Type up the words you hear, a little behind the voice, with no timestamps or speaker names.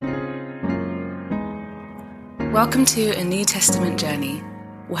Welcome to a New Testament journey.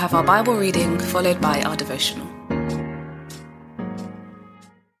 We'll have our Bible reading followed by our devotional.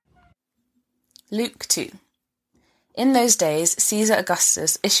 Luke 2. In those days, Caesar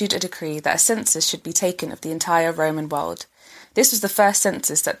Augustus issued a decree that a census should be taken of the entire Roman world. This was the first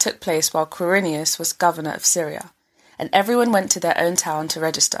census that took place while Quirinius was governor of Syria, and everyone went to their own town to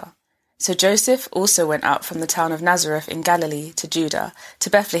register. So Joseph also went out from the town of Nazareth in Galilee to Judah, to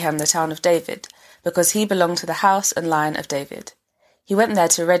Bethlehem, the town of David, because he belonged to the house and line of David. He went there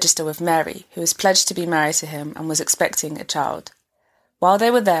to register with Mary, who was pledged to be married to him and was expecting a child. While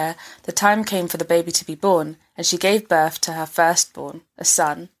they were there, the time came for the baby to be born, and she gave birth to her firstborn, a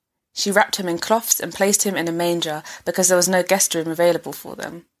son. She wrapped him in cloths and placed him in a manger because there was no guest room available for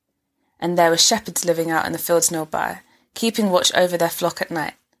them. And there were shepherds living out in the fields nearby, keeping watch over their flock at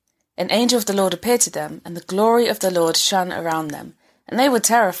night. An angel of the Lord appeared to them, and the glory of the Lord shone around them, and they were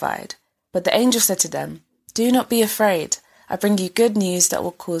terrified. But the angel said to them, "Do not be afraid. I bring you good news that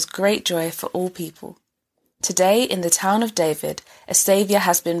will cause great joy for all people. Today, in the town of David, a Saviour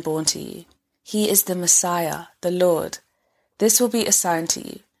has been born to you. He is the Messiah, the Lord. This will be a sign to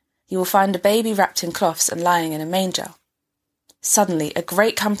you. You will find a baby wrapped in cloths and lying in a manger." Suddenly, a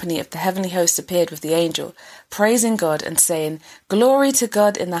great company of the heavenly host appeared with the angel, praising God and saying, "Glory to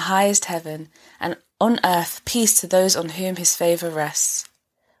God in the highest heaven, and on earth peace to those on whom his favour rests."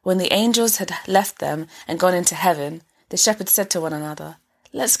 When the angels had left them and gone into heaven, the shepherds said to one another,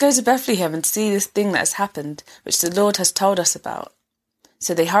 "Let's go to Bethlehem and see this thing that has happened, which the Lord has told us about."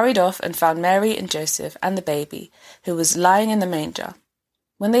 So they hurried off and found Mary and Joseph and the baby, who was lying in the manger.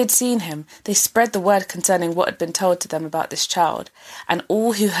 When they had seen him, they spread the word concerning what had been told to them about this child, and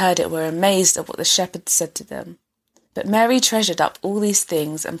all who heard it were amazed at what the shepherds said to them. But Mary treasured up all these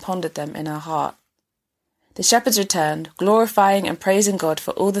things and pondered them in her heart. The shepherds returned, glorifying and praising God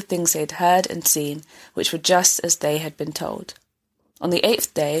for all the things they had heard and seen, which were just as they had been told. On the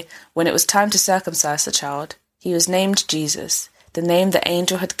 8th day, when it was time to circumcise the child, he was named Jesus, the name the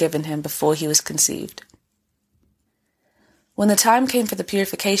angel had given him before he was conceived. When the time came for the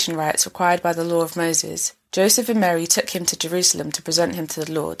purification rites required by the law of Moses, Joseph and Mary took him to Jerusalem to present him to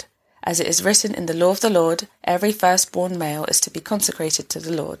the Lord. As it is written in the law of the Lord, every firstborn male is to be consecrated to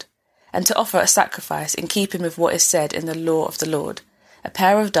the Lord, and to offer a sacrifice in keeping with what is said in the law of the Lord, a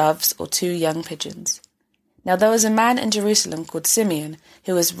pair of doves or 2 young pigeons. Now there was a man in Jerusalem called Simeon,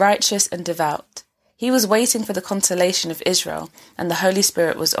 who was righteous and devout. He was waiting for the consolation of Israel, and the Holy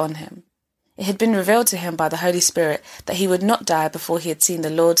Spirit was on him. It had been revealed to him by the Holy Spirit that he would not die before he had seen the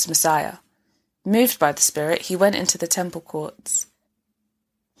Lord's Messiah. Moved by the Spirit, he went into the temple courts.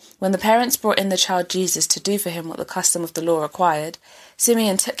 When the parents brought in the child Jesus to do for him what the custom of the law required,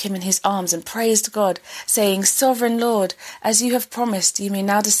 Simeon took him in his arms and praised God, saying, "Sovereign Lord, as you have promised, you may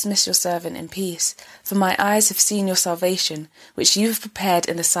now dismiss your servant in peace, for my eyes have seen your salvation, which you have prepared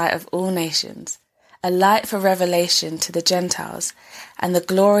in the sight of all nations, a light for revelation to the Gentiles, and the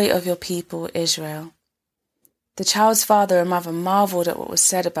glory of your people Israel." The child's father and mother marveled at what was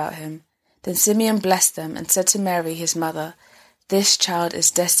said about him. Then Simeon blessed them and said to Mary his mother, "This child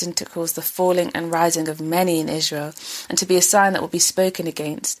is destined to cause the falling and rising of many in Israel, and to be a sign that will be spoken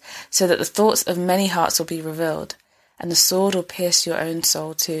against, so that the thoughts of many hearts will be revealed, and the sword will pierce your own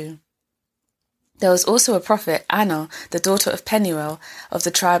soul too." There was also a prophet, Anna, the daughter of Penuel, of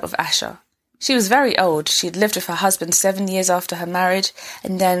the tribe of Asher. She was very old. She had lived with her husband 7 years after her marriage,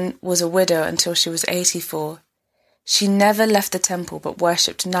 and then was a widow until she was 84. She never left the temple, but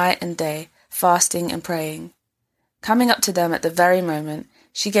worshipped night and day, fasting and praying. Coming up to them at the very moment,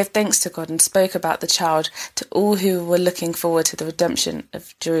 she gave thanks to God and spoke about the child to all who were looking forward to the redemption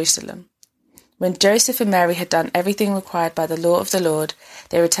of Jerusalem. When Joseph and Mary had done everything required by the law of the Lord,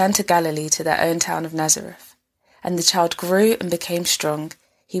 they returned to Galilee to their own town of Nazareth. And the child grew and became strong.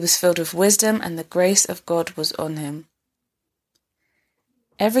 He was filled with wisdom, and the grace of God was on him.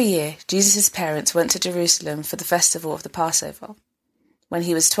 Every year, Jesus' parents went to Jerusalem for the festival of the Passover. When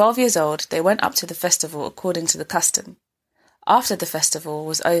he was 12 years old, they went up to the festival according to the custom. After the festival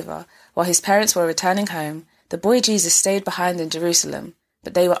was over, while his parents were returning home, the boy Jesus stayed behind in Jerusalem,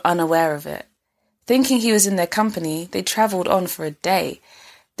 but they were unaware of it. Thinking he was in their company, they travelled on for a day.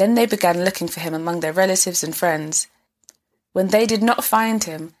 Then they began looking for him among their relatives and friends. When they did not find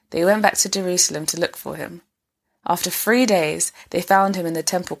him, they went back to Jerusalem to look for him. After 3 days, they found him in the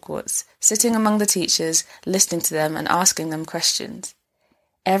temple courts, sitting among the teachers, listening to them and asking them questions.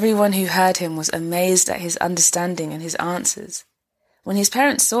 Everyone who heard him was amazed at his understanding and his answers. When his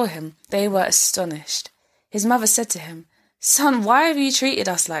parents saw him, they were astonished. His mother said to him, "Son, why have you treated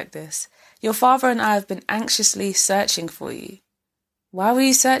us like this? Your father and I have been anxiously searching for you." "Why were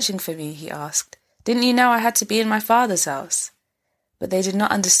you searching for me?" he asked. Didn't you know I had to be in my father's house?" But they did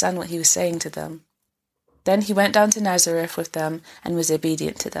not understand what he was saying to them. Then he went down to Nazareth with them and was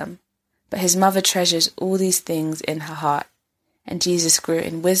obedient to them. But his mother treasured all these things in her heart. And Jesus grew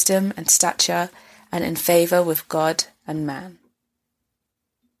in wisdom and stature and in favour with God and man.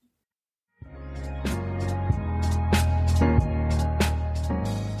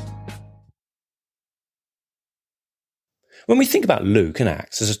 When we think about Luke and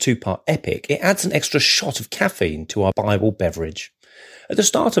Acts as a two-part epic, it adds an extra shot of caffeine to our Bible beverage. At the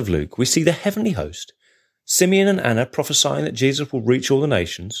start of Luke, we see the heavenly host, Simeon and Anna prophesying that Jesus will reach all the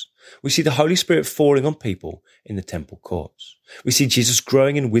nations. We see the Holy Spirit falling on people in the temple courts. We see Jesus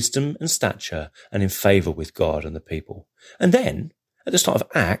growing in wisdom and stature and in favour with God and the people. And then, at the start of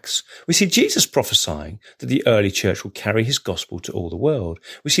Acts, we see Jesus prophesying that the early church will carry his gospel to all the world.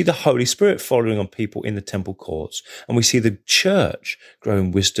 We see the Holy Spirit following on people in the temple courts, and we see the church grow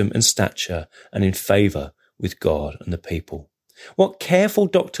in wisdom and stature and in favour with God and the people. What careful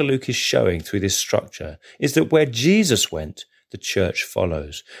Dr. Luke is showing through this structure is that where Jesus went, the church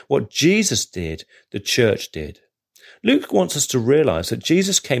follows. What Jesus did, the church did. Luke wants us to realise that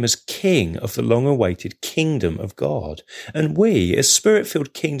Jesus came as king of the long-awaited kingdom of God, and we, as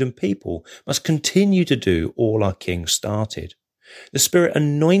spirit-filled kingdom people, must continue to do all our king started. The Spirit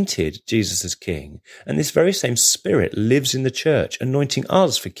anointed Jesus as king, and this very same Spirit lives in the church, anointing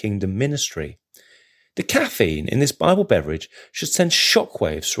us for kingdom ministry. The caffeine in this Bible beverage should send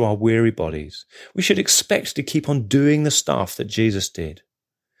shockwaves through our weary bodies. We should expect to keep on doing the stuff that Jesus did.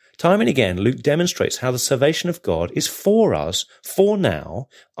 Time and again, Luke demonstrates how the salvation of God is for us, for now,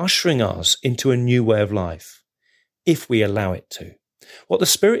 ushering us into a new way of life, if we allow it to. What the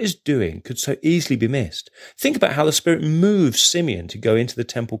Spirit is doing could so easily be missed. Think about how the Spirit moved Simeon to go into the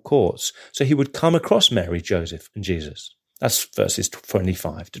temple courts so he would come across Mary, Joseph, and Jesus. That's verses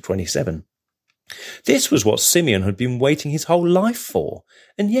 25 to 27. This was what Simeon had been waiting his whole life for,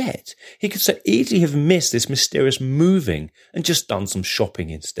 and yet he could so easily have missed this mysterious moving and just done some shopping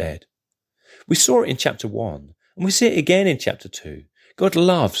instead. We saw it in chapter 1, and we see it again in chapter 2. God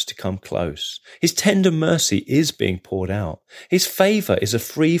loves to come close. His tender mercy is being poured out. His favour is a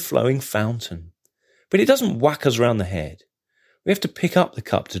free-flowing fountain. But it doesn't whack us round the head. We have to pick up the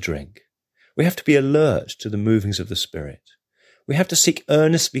cup to drink. We have to be alert to the movings of the Spirit. We have to seek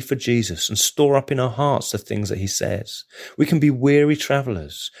earnestly for Jesus and store up in our hearts the things that he says. We can be weary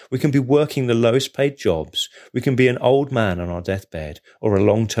travellers. We can be working the lowest paid jobs. We can be an old man on our deathbed or a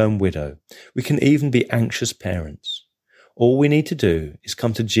long-term widow. We can even be anxious parents. All we need to do is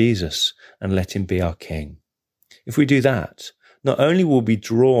come to Jesus and let him be our King. If we do that, not only will we be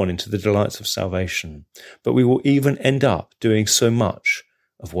drawn into the delights of salvation, but we will even end up doing so much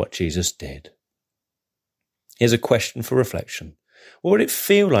of what Jesus did. Here's a question for reflection. What would it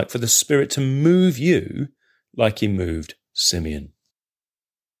feel like for the Spirit to move you like he moved Simeon?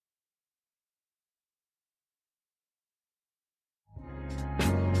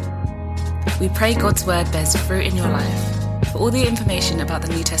 We pray God's word bears fruit in your life. For all the information about the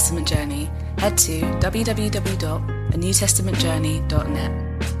New Testament journey, head to www.anewtestamentjourney.net.